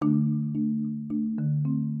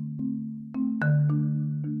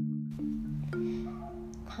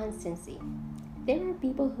constancy. There are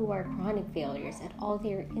people who are chronic failures at all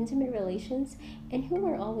their intimate relations and who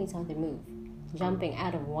are always on the move, jumping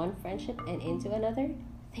out of one friendship and into another,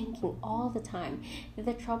 thinking all the time that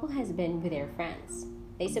the trouble has been with their friends.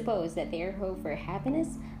 They suppose that their hope for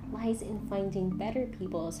happiness lies in finding better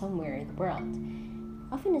people somewhere in the world.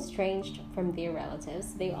 Often estranged from their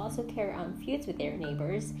relatives, they also carry on feuds with their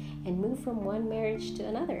neighbors and move from one marriage to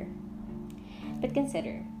another. But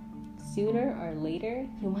consider, sooner or later,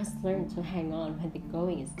 you must learn to hang on when the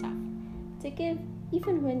going is tough, to give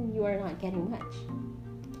even when you are not getting much.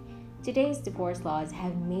 Today's divorce laws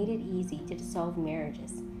have made it easy to dissolve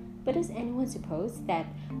marriages, but does anyone suppose that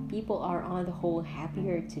people are on the whole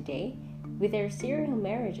happier today with their serial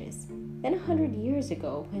marriages than 100 years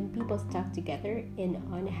ago when people stuck together in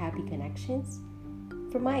unhappy connections?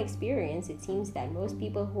 From my experience, it seems that most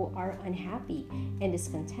people who are unhappy and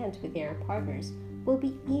discontent with their partners will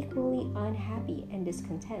be equally unhappy and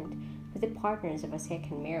discontent with the partners of a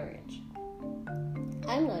second marriage.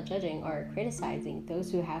 I'm not judging or criticizing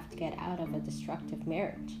those who have to get out of a destructive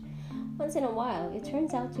marriage. Once in a while, it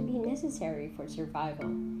turns out to be necessary for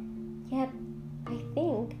survival. Yet, I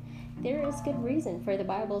think there is good reason for the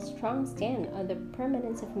Bible's strong stand on the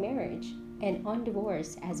permanence of marriage and on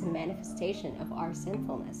divorce as a manifestation of our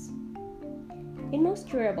sinfulness. In most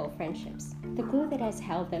durable friendships, the glue that has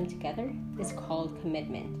held them together is called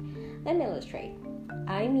commitment. Let me illustrate.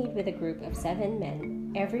 I meet with a group of 7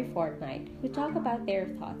 men every fortnight who talk about their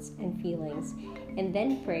thoughts and feelings and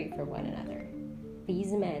then pray for one another.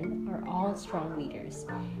 These men are all strong leaders,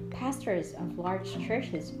 pastors of large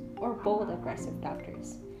churches, or bold, aggressive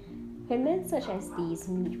doctors. When men such as these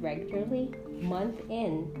meet regularly, month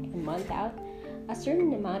in and month out, a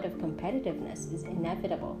certain amount of competitiveness is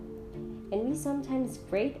inevitable, and we sometimes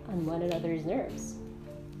grate on one another's nerves.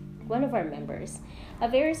 One of our members, a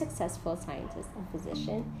very successful scientist and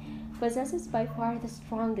physician, possesses by far the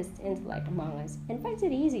strongest intellect among us and finds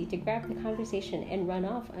it easy to grab the conversation and run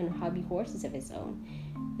off on hobby horses of his own,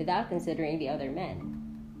 without considering the other men.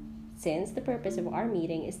 Since the purpose of our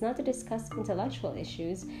meeting is not to discuss intellectual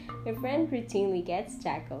issues, my friend routinely gets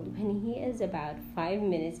tackled when he is about 5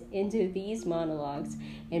 minutes into these monologues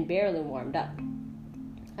and barely warmed up.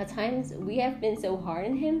 At times, we have been so hard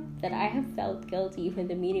on him that I have felt guilty when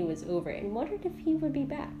the meeting was over and wondered if he would be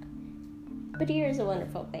back. But here's a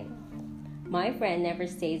wonderful thing. My friend never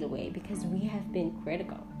stays away because we have been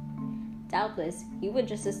critical. Doubtless, he would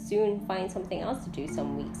just as soon find something else to do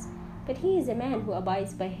some weeks, but he is a man who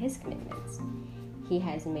abides by his commitments. He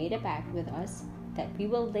has made a pact with us that we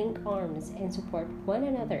will link arms and support one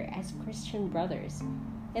another as Christian brothers.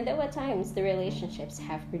 And though at times the relationships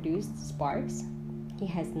have produced sparks, he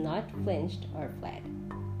has not flinched or fled.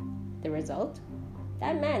 The result?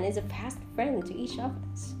 That man is a fast friend to each of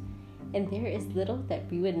us, and there is little that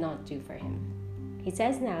we would not do for him. He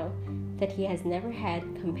says now that he has never had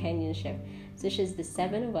companionship such as the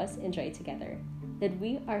 7 of us enjoy together, that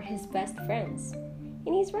we are his best friends.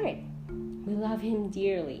 And he's right. We love him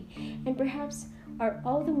dearly, and perhaps are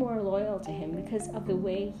all the more loyal to him because of the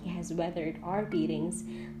way he has weathered our beatings,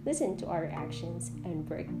 listened to our actions, and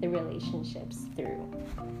worked the relationships through.